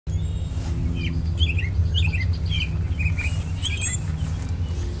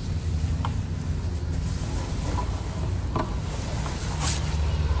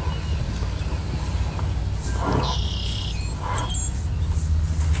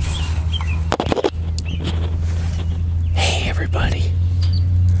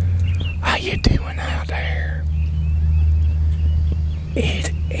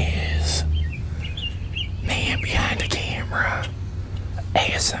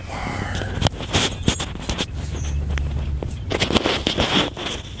ASMR.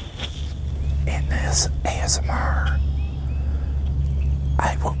 In this ASMR,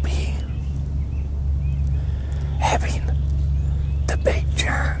 I will be having the Big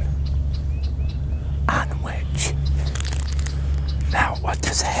John Unwich. Now, what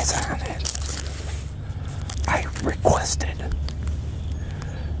this has on it, I requested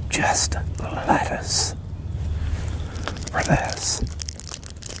just lettuce for this.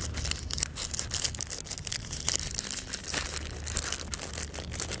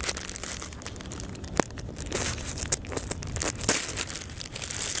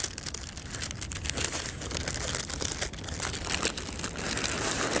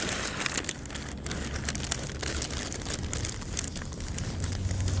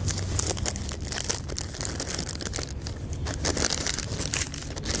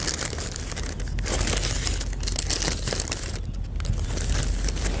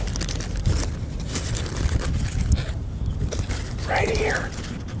 Right here.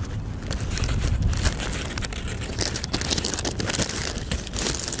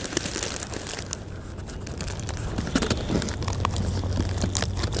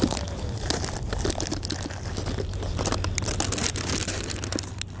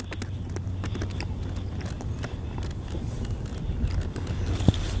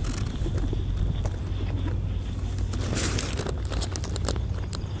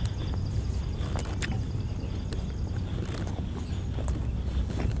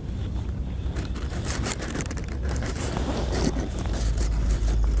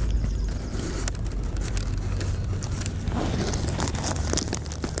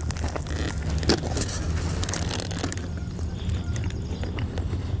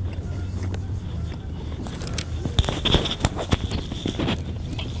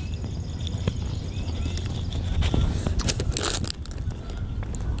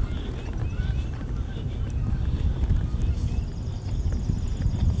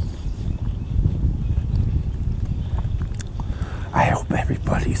 I hope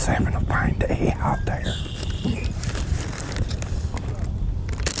everybody's having a fine day out there.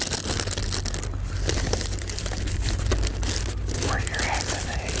 Where you're at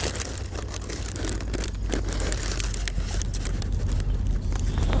today.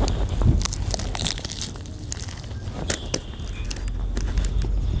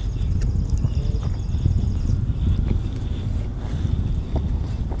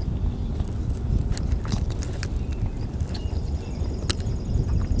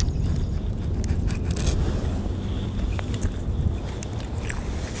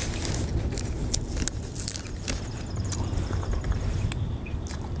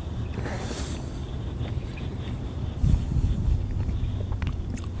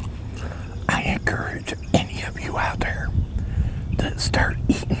 I encourage any of you out there to start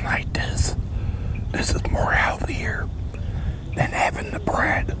eating like this. This is more healthier than having the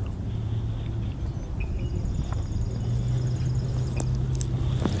bread.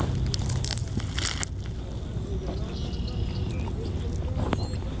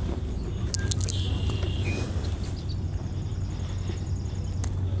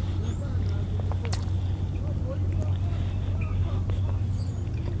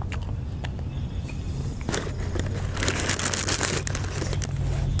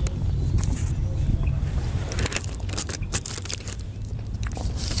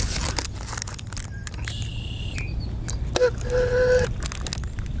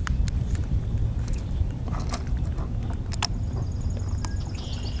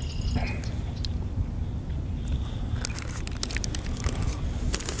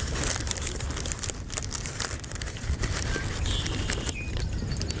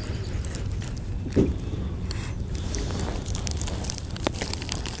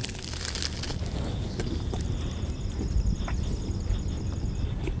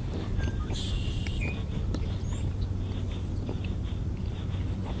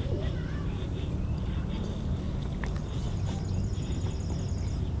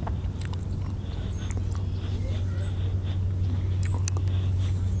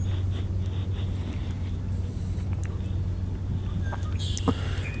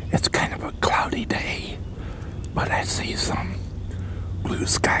 It's kind of a cloudy day, but I see some blue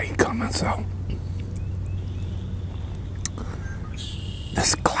sky coming, so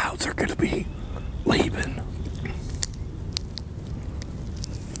these clouds are going to be leaving.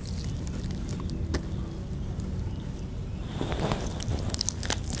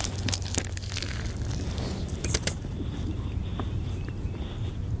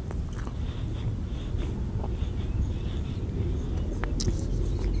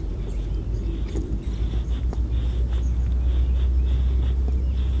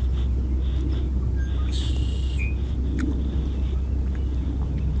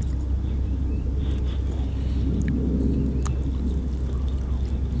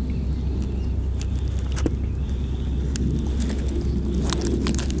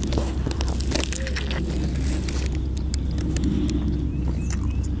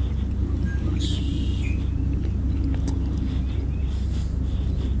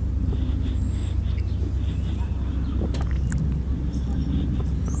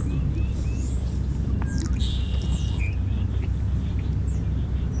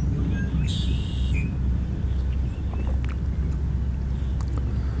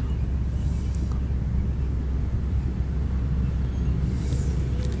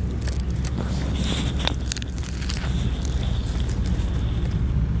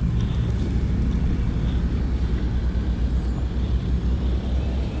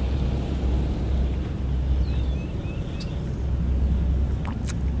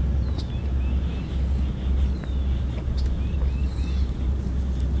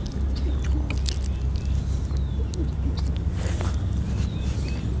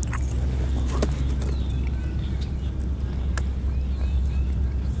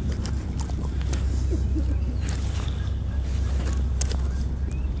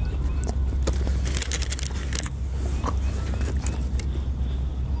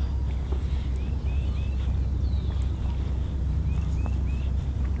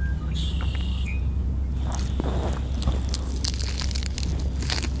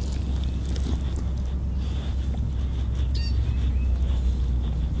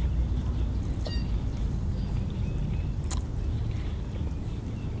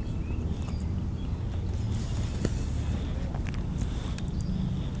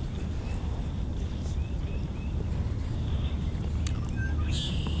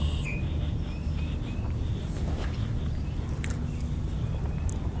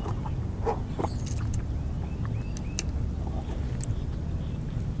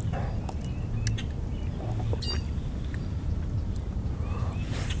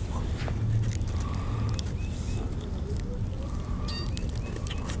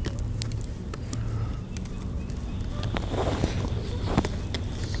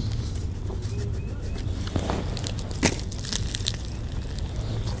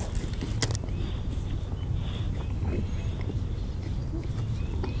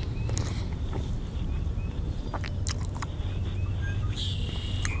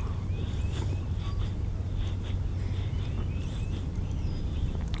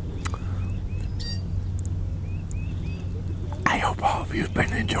 hope you've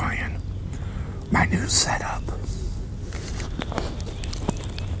been enjoying my new setup.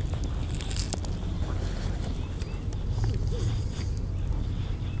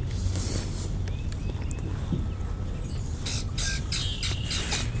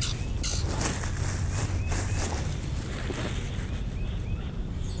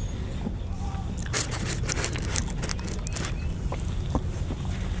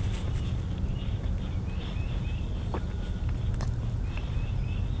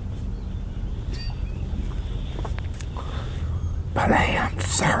 But hey, I'm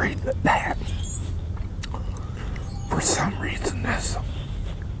sorry that for some reason this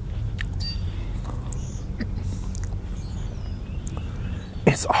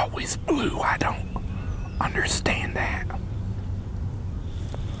is always blue. I don't understand that.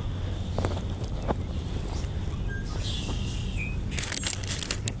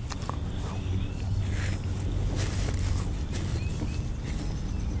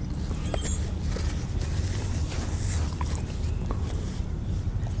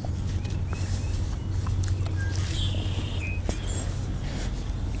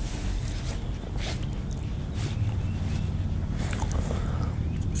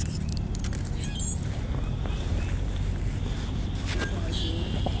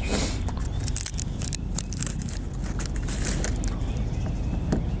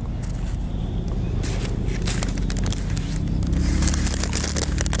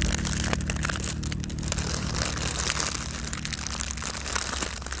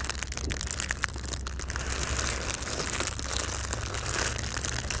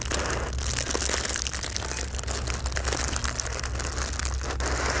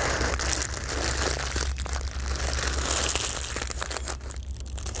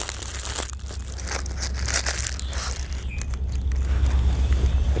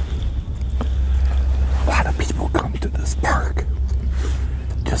 Park,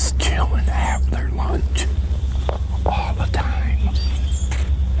 just chill and have their lunch all the time.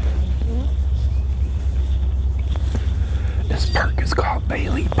 This park is called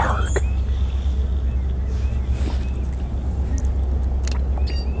Bailey Park.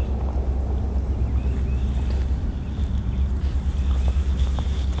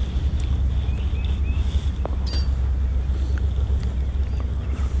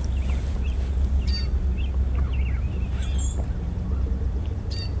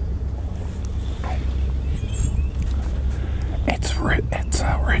 It's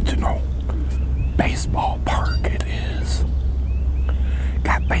an original baseball park, it is.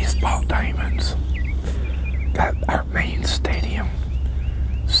 Got baseball diamonds. Got our main stadium,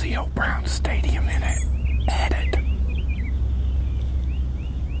 C.O. Brown Stadium in it, added.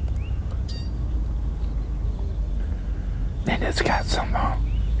 Then it's got some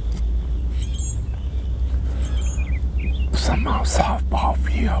softball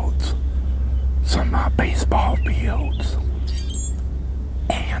fields, some baseball fields.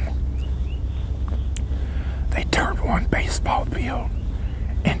 And they turned one baseball field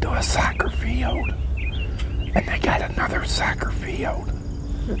into a soccer field. And they got another soccer field.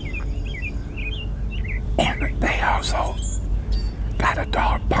 And they also got a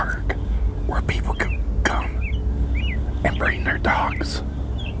dog park where people can come and bring their dogs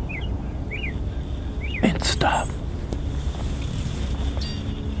and stuff.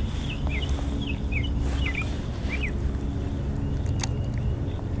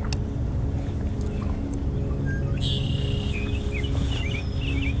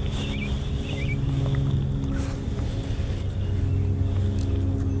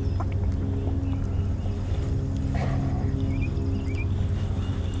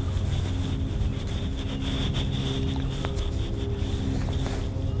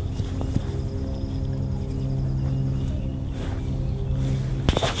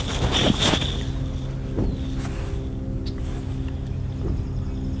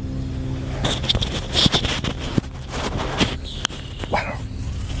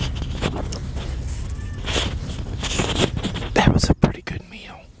 That was a pretty good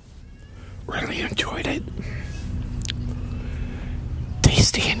meal. Really enjoyed it.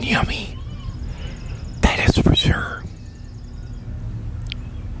 Tasty and yummy. That is for sure.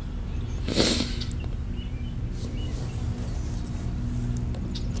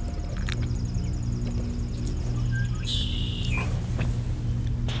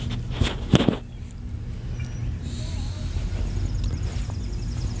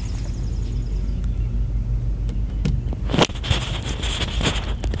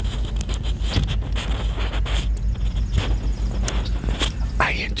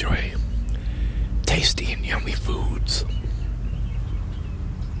 I enjoy tasty and yummy foods.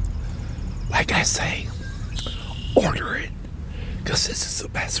 Because this is the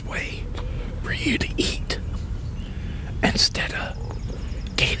best way for you to eat instead of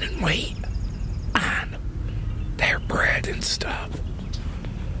gaining weight on their bread and stuff.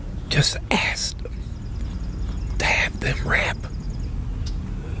 Just ask to have them wrap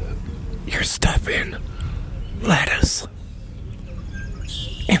your stuff in lettuce,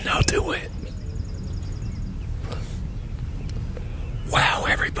 and they'll do it. Wow,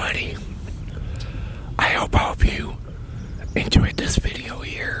 everybody. I hope all of you enjoyed this video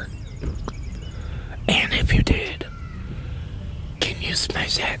here. And if you did, can you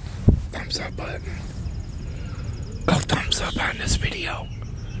smash that thumbs up button? Go thumbs up on this video.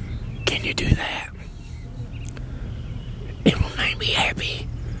 Can you do that? It will make me happy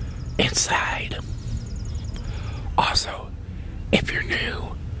inside. Also, if you're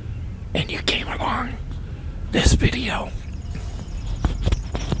new and you came along this video,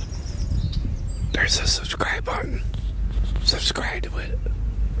 there's a subscribe button. Subscribe to it.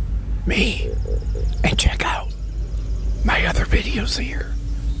 Me. And check out my other videos here.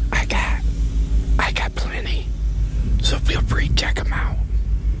 I got plenty. So feel free to check them out.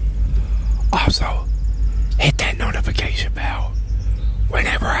 Also, hit that notification bell.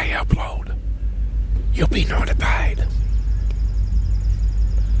 Whenever I upload, you'll be notified.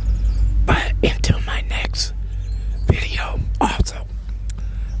 But until my next video, also,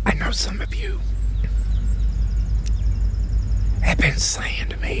 I know some of you have been saying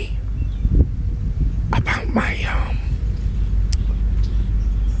to me about my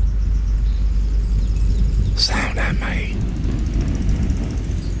sound on my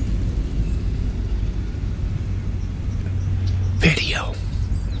video.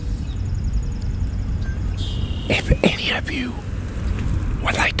 If any of you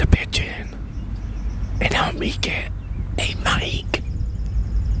would like to pitch in and help me get a mic,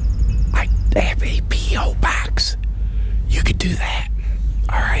 I have a P.O.Box. You could do that,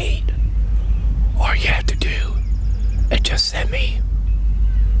 alright? All you have to do is just send me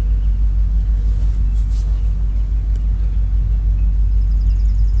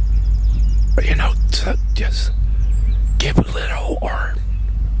just give a little, or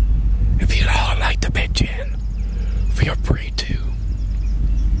if you'd all like to pitch in, feel free to.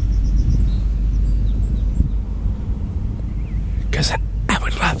 Because I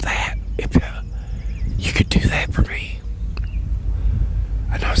would love that if you could do that for me.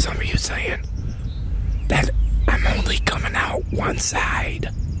 I know some of you saying that I'm only coming out one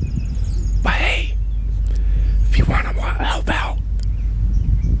side. But hey, if you want to help out,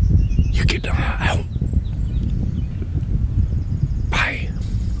 you can help by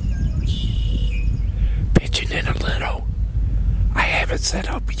pitching in a little. I have it set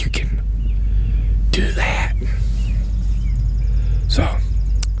up, you can do that. So,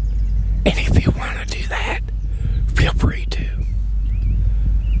 and if you want to do that, feel free to.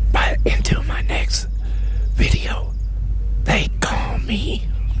 But until my next video, they call me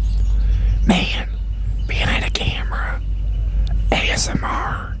Man Behind a Camera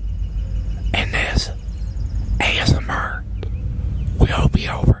ASMR. And this ASMR will be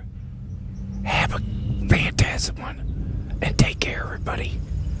over. Have a fantastic one. And take care, everybody.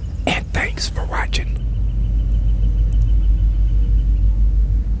 And thanks for watching.